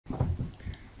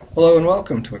Hello and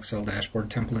welcome to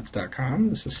Excel-Templates.com.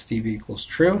 This is Steve equals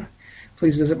true.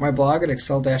 Please visit my blog at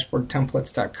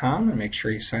Excel-Templates.com and make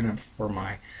sure you sign up for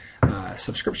my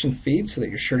subscription feed so that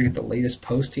you're sure to get the latest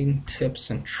posting, tips,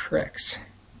 and tricks.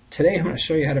 Today I'm going to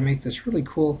show you how to make this really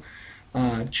cool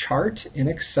chart in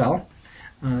Excel.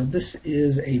 This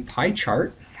is a pie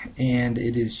chart, and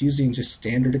it is using just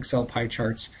standard Excel pie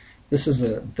charts. This is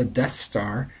the Death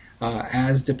Star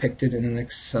as depicted in an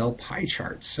Excel pie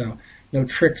chart. So no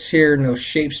tricks here, no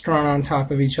shapes drawn on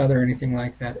top of each other or anything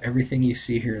like that. Everything you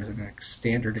see here is a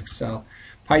standard Excel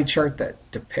pie chart that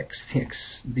depicts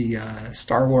the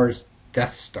Star Wars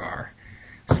Death Star.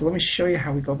 So let me show you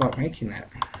how we go about making that.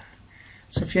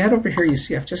 So if you head over here, you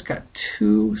see I've just got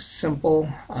two simple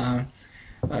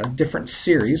different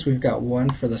series. We've got one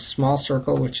for the small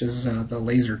circle, which is the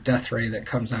laser death ray that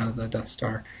comes out of the Death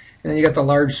Star. And then you got the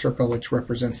large circle, which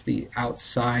represents the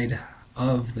outside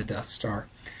of the Death Star.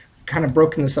 Kind of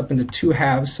broken this up into two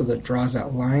halves so that it draws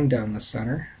that line down the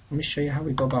center. Let me show you how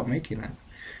we go about making that.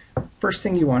 First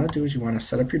thing you want to do is you want to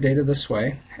set up your data this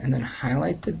way and then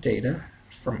highlight the data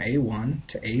from A1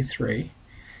 to A3. And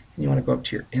you want to go up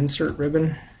to your insert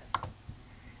ribbon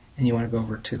and you want to go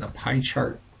over to the pie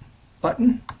chart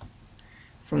button.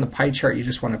 From the pie chart you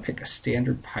just want to pick a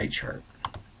standard pie chart.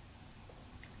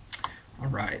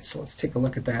 Alright, so let's take a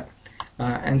look at that.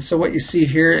 And so what you see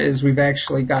here is we've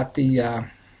actually got the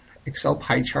Excel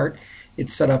pie chart.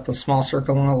 It's set up a small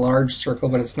circle and a large circle,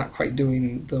 but it's not quite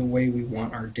doing the way we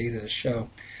want our data to show.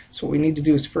 So what we need to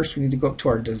do is first we need to go up to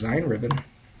our design ribbon.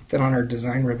 Then on our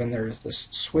design ribbon there is this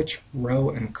switch row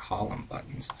and column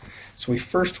buttons. So we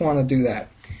first want to do that.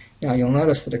 Now you'll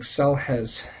notice that Excel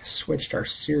has switched our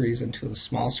series into the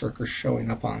small circle showing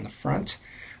up on the front,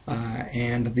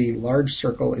 and the large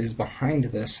circle is behind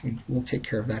this, and we'll take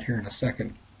care of that here in a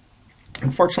second.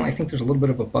 Unfortunately, I think there's a little bit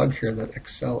of a bug here that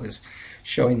Excel is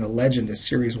showing the legend as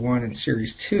Series 1 and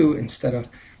Series 2 instead of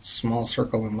small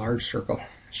circle and large circle. I'll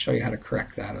show you how to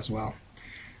correct that as well.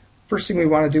 First thing we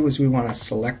want to do is we want to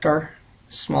select our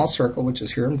small circle, which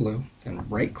is here in blue, then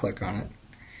right click on it.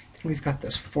 Then we've got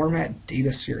this Format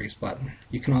Data Series button.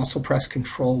 You can also press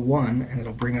Control 1 and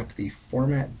it'll bring up the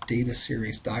Format Data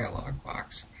Series dialog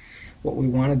box. What we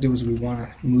want to do is we want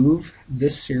to move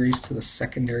this series to the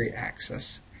secondary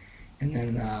axis. And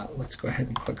then let's go ahead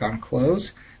and click on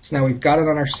close. So now we've got it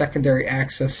on our secondary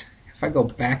axis. If I go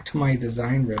back to my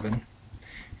design ribbon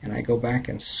and I go back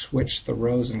and switch the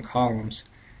rows and columns,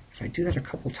 if I do that a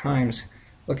couple times,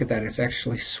 look at that, it's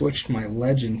actually switched my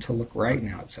legend to look right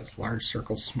now. It says large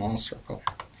circle, small circle.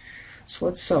 So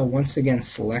let's once again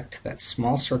select that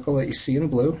small circle that you see in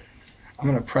blue. I'm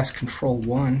going to press Control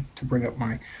 1 to bring up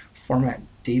my Format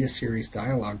Data Series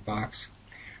dialog box.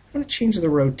 I'm going to change the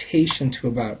rotation to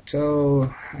about,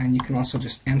 and you can also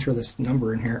just enter this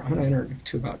number in here. I'm going to enter it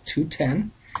to about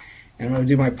 210, and I'm going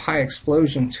to do my pie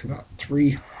explosion to about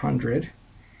 300,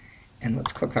 and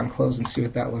let's click on close and see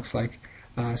what that looks like.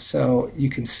 So you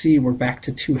can see we're back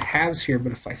to two halves here,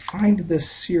 but if I find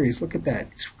this series, look at that,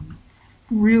 it's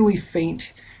really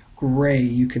faint gray.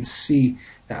 You can see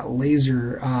that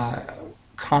laser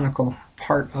conical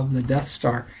part of the Death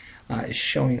Star is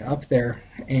showing up there,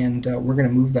 and we're going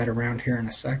to move that around here in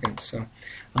a second. So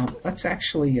let's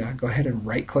actually go ahead and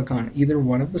right click on either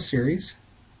one of the series.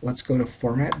 Let's go to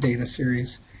Format Data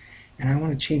Series, and I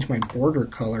want to change my border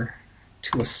color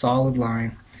to a solid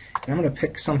line, and I'm going to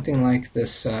pick something like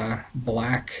this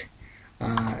black.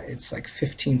 It's like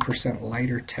 15%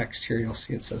 lighter text here. You'll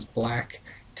see it says black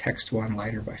text 1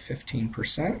 lighter by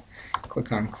 15%.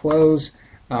 Click on close.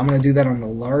 I'm going to do that on the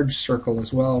large circle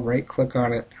as well. Right click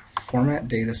on it, Format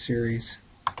Data Series,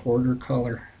 border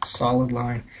color, solid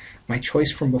line. My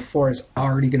choice from before is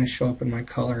already going to show up in my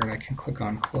color, and I can click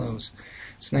on close.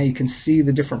 So now you can see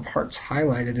the different parts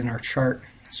highlighted in our chart.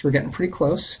 So we're getting pretty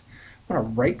close. I'm going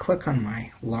to right click on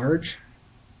my large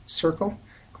circle,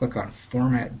 click on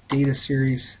Format Data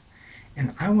Series,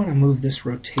 and I want to move this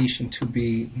rotation to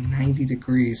be 90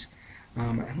 degrees.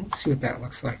 And let's see what that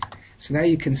looks like. So now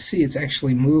you can see it's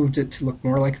actually moved it to look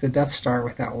more like the Death Star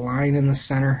with that line in the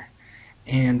center,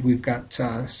 and we've got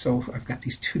so I've got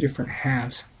these two different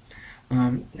halves.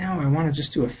 Now I want to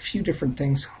just do a few different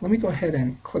things. Let me go ahead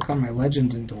and click on my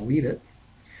legend and delete it,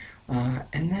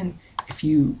 and then if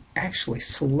you actually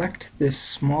select this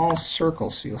small circle,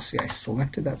 so you'll see I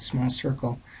selected that small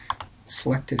circle,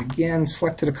 select it again,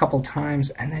 select it a couple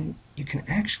times, and then you can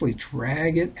actually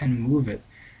drag it and move it.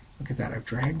 Look at that, I've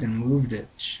dragged and moved it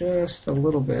just a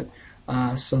little bit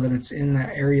so that it's in that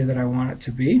area that I want it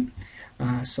to be.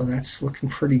 So that's looking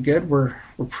pretty good. We're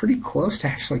pretty close to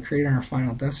actually creating our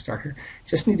final Death Star here.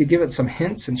 Just need to give it some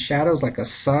hints and shadows, like a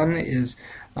sun is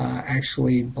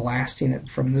actually blasting it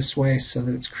from this way so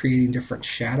that it's creating different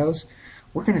shadows.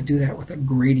 We're going to do that with a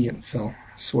gradient fill.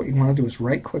 So what you want to do is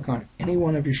right click on any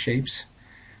one of your shapes,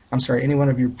 any one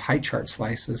of your pie chart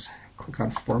slices, click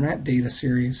on Format Data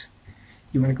Series.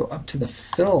 You want to go up to the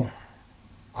Fill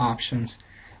options.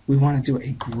 We want to do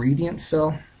a gradient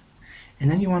fill,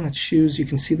 and then you want to choose, you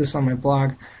can see this on my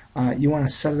blog, you want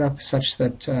to set it up such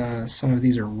that some of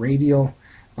these are radial,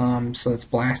 so it's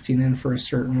blasting in for a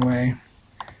certain way.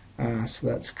 So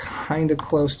that's kind of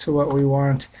close to what we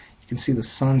want. You can see the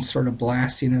sun sort of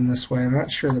blasting in this way. I'm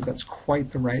not sure that that's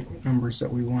quite the right numbers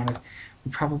that we wanted.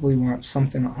 We probably want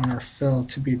something on our fill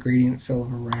to be a gradient fill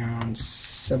of around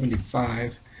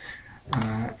 75.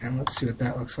 And let's see what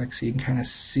that looks like. So you can kind of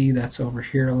see that's over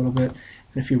here a little bit.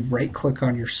 And if you right click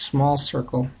on your small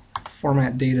circle,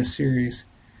 Format Data Series,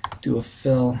 do a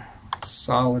fill,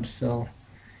 solid fill,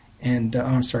 and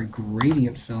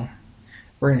gradient fill.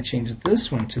 We're going to change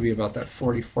this one to be about that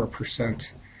 44%.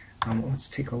 Let's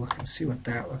take a look and see what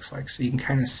that looks like. So you can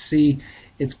kind of see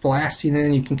it's blasting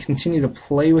in. You can continue to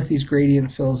play with these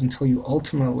gradient fills until you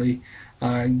ultimately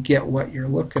get what you're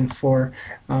looking for.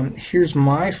 Here's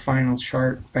my final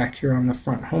chart back here on the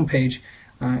front home page.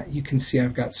 You can see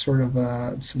I've got sort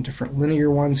of some different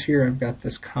linear ones here. I've got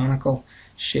this conical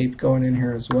shape going in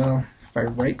here as well. If I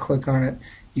right click on it,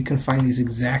 you can find these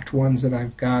exact ones that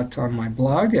I've got on my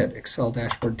blog at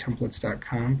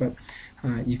excel-templates.com, but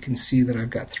you can see that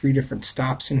I've got 3 different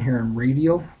stops in here in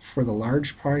radial for the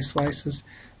large pie slices.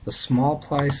 The small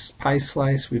pie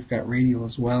slice, we've got radial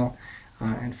as well,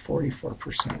 and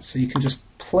 44%. So you can just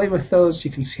play with those.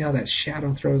 You can see how that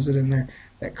shadow throws it in there.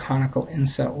 That conical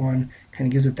inset one kind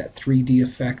of gives it that 3D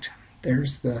effect.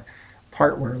 There's the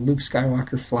part where Luke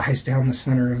Skywalker flies down the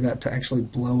center of that to actually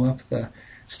blow up the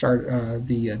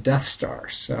Death Star.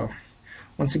 So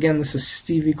once again, this is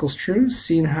Steve Equals True,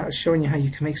 showing you how you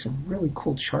can make some really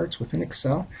cool charts within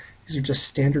Excel. These are just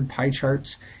standard pie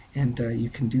charts, and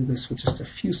you can do this with just a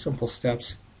few simple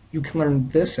steps. You can learn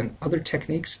this and other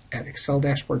techniques at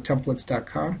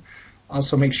excel-templates.com.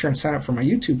 Also, make sure and sign up for my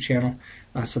YouTube channel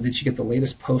so that you get the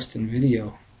latest post and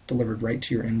video delivered right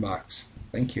to your inbox.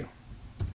 Thank you.